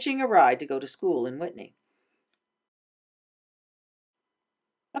and hitching a ride to go to school in Whitney.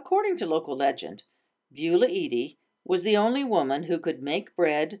 According to local legend, Beulah Eady was the only woman who could make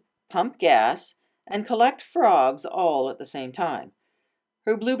bread, pump gas, and collect frogs all at the same time.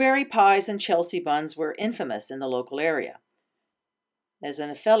 Her blueberry pies and Chelsea buns were infamous in the local area. As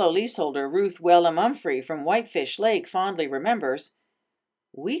a fellow leaseholder, Ruth Wellham Humphrey from Whitefish Lake fondly remembers,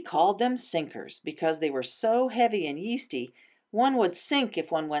 "We called them sinkers because they were so heavy and yeasty one would sink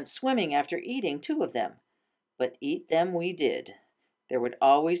if one went swimming after eating 2 of them. But eat them we did. There would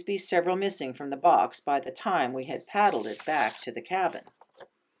always be several missing from the box by the time we had paddled it back to the cabin."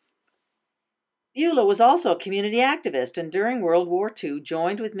 Beulah was also a community activist, and during World War II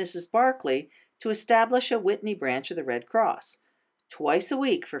joined with Mrs. Barclay to establish a Whitney branch of the Red Cross. Twice a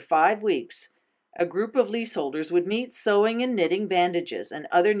week for 5 weeks, a group of leaseholders would meet sewing and knitting bandages and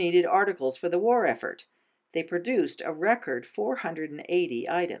other needed articles for the war effort. They produced a record 480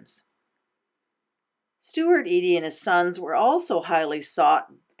 items. Stewart Eady and his sons were also highly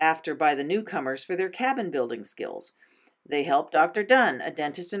sought after by the newcomers for their cabin building skills. They helped Dr. Dunn, a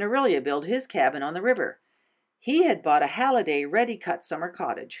dentist in Orillia, build his cabin on the river. He had bought a Halliday ready-cut summer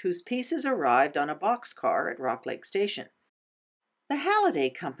cottage, whose pieces arrived on a boxcar at Rock Lake Station. The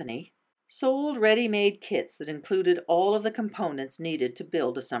Halliday Company sold ready-made kits that included all of the components needed to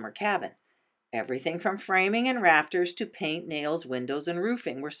build a summer cabin. Everything from framing and rafters to paint, nails, windows, and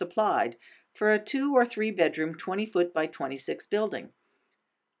roofing were supplied for a 2 or 3 bedroom 20-foot by 26 building.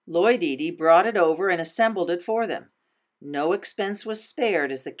 Lloyd Eady brought it over and assembled it for them. No expense was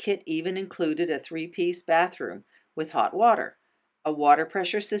spared, as the kit even included a 3-piece bathroom with hot water, a water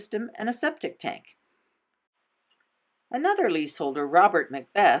pressure system, and a septic tank. Another leaseholder, Robert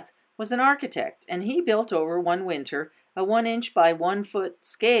Macbeth, was an architect, and he built over one winter a 1-inch by 1-foot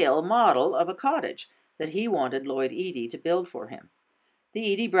scale model of a cottage that he wanted Lloyd Eady to build for him. The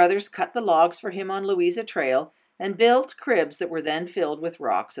Eady brothers cut the logs for him on Louisa Trail and built cribs that were then filled with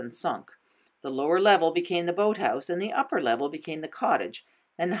rocks and sunk. The lower level became the boathouse, and the upper level became the cottage,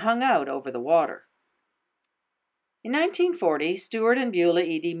 and hung out over the water. In 1940, Stewart and Beulah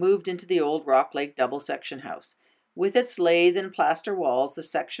Eady moved into the old Rock Lake double-section house. With its lathe and plaster walls, the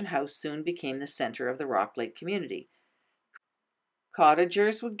section house soon became the center of the Rock Lake community.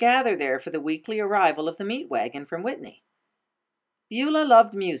 Cottagers would gather there for the weekly arrival of the meat wagon from Whitney. Beulah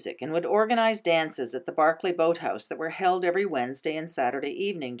loved music and would organize dances at the Barclay Boathouse that were held every Wednesday and Saturday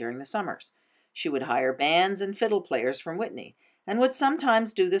evening during the summers. She would hire bands and fiddle players from Whitney, and would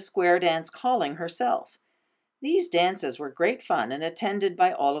sometimes do the square dance calling herself. These dances were great fun and attended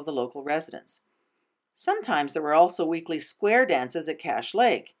by all of the local residents. Sometimes there were also weekly square dances at Cache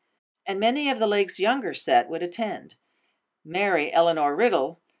Lake, and many of the lake's younger set would attend. Mary Eleanor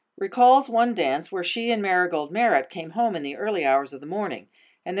Riddle recalls one dance where she and Marigold Merritt came home in the early hours of the morning,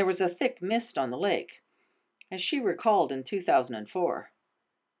 and there was a thick mist on the lake. As she recalled in 2004,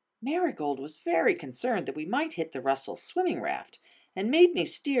 "Marigold was very concerned that we might hit the Russell swimming raft, and made me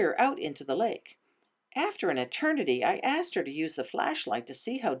steer out into the lake. After an eternity, I asked her to use the flashlight to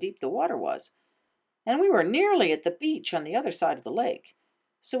see how deep the water was, and we were nearly at the beach on the other side of the lake.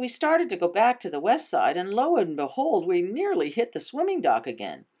 So we started to go back to the west side, and lo and behold, we nearly hit the swimming dock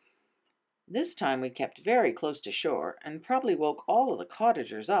again. This time we kept very close to shore, and probably woke all of the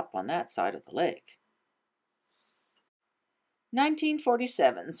cottagers up on that side of the lake."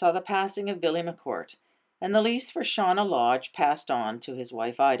 1947 saw the passing of Billy McCourt, and the lease for Shauna Lodge passed on to his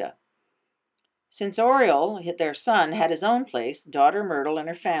wife Ida. Since Oriole, their son, had his own place, daughter Myrtle and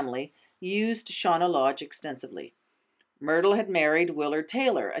her family used Shauna Lodge extensively. Myrtle had married Willard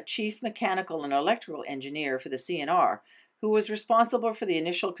Taylor, a chief mechanical and electrical engineer for the CNR, who was responsible for the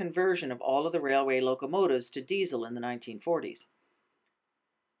initial conversion of all of the railway locomotives to diesel in the 1940s.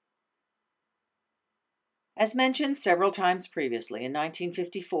 As mentioned several times previously, in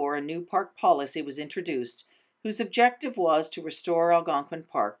 1954 a new park policy was introduced whose objective was to restore Algonquin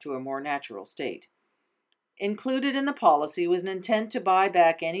Park to a more natural state. Included in the policy was an intent to buy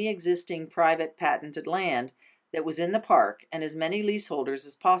back any existing private patented land that was in the park and as many leaseholders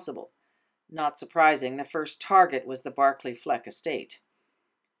as possible. Not surprising, the first target was the Barclay Fleck estate.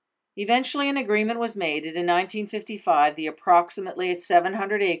 Eventually, an agreement was made, and in 1955, the approximately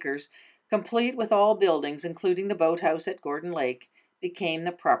 700 acres, complete with all buildings, including the boathouse at Gordon Lake, became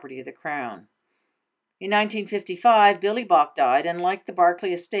the property of the Crown. In 1955, Billy Bach died, and like the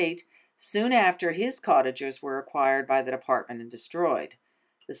Barclay estate, soon after his cottages were acquired by the department and destroyed.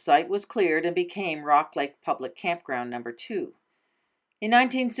 The site was cleared and became Rock Lake Public Campground No. 2. In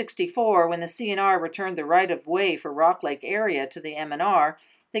 1964, when the CNR returned the right-of-way for Rock Lake area to the MNR,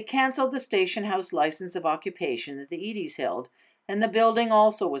 they canceled the station house license of occupation that the Eadies held, and the building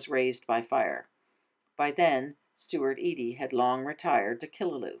also was razed by fire. By then, Stuart Eadie had long retired to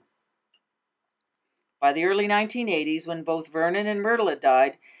Killaloe. By the early 1980s, when both Vernon and Myrtle had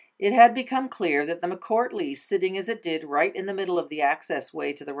died, it had become clear that the McCourt lease, sitting as it did right in the middle of the access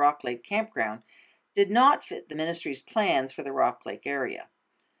way to the Rock Lake campground, did not fit the ministry's plans for the Rock Lake area.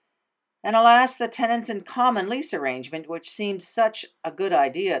 And alas, the tenants-in-common lease arrangement, which seemed such a good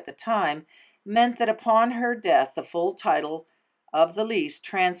idea at the time, meant that upon her death the full title of the lease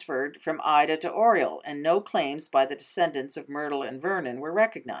transferred from Ida to Oriel, and no claims by the descendants of Myrtle and Vernon were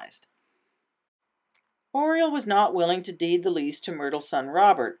recognized. Oriel was not willing to deed the lease to Myrtle's son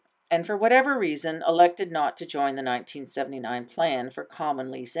Robert, and for whatever reason elected not to join the 1979 plan for common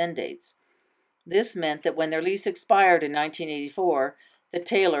lease end dates. This meant that when their lease expired in 1984, the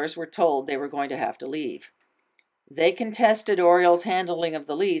Taylors were told they were going to have to leave. They contested Oriel's handling of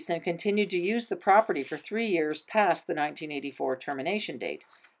the lease and continued to use the property for 3 years past the 1984 termination date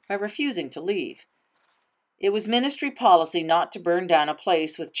by refusing to leave. It was ministry policy not to burn down a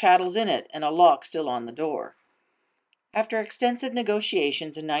place with chattels in it and a lock still on the door. After extensive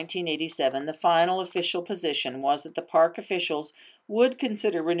negotiations in 1987, the final official position was that the park officials would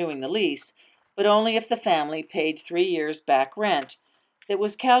consider renewing the lease, but only if the family paid 3 years back rent that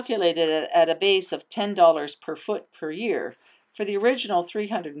was calculated at a base of $10 per foot per year for the original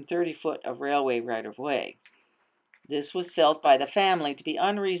 330 foot of railway right-of-way. This was felt by the family to be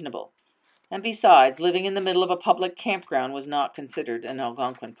unreasonable, and besides, living in the middle of a public campground was not considered an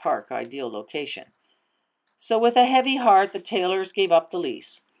Algonquin Park ideal location. So with a heavy heart, the Taylors gave up the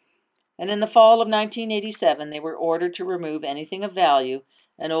lease, and in the fall of 1987 they were ordered to remove anything of value,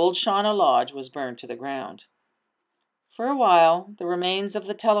 and old Shauna Lodge was burned to the ground. For a while, the remains of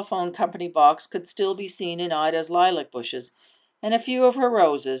the telephone company box could still be seen in Ida's lilac bushes, and a few of her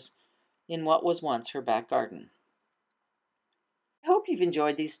roses in what was once her back garden. I hope you've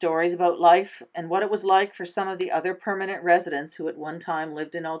enjoyed these stories about life and what it was like for some of the other permanent residents who at one time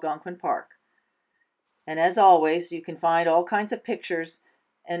lived in Algonquin Park. And as always, you can find all kinds of pictures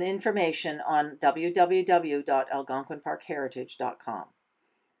and information on www.algonquinparkheritage.com.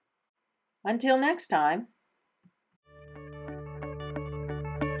 Until next time.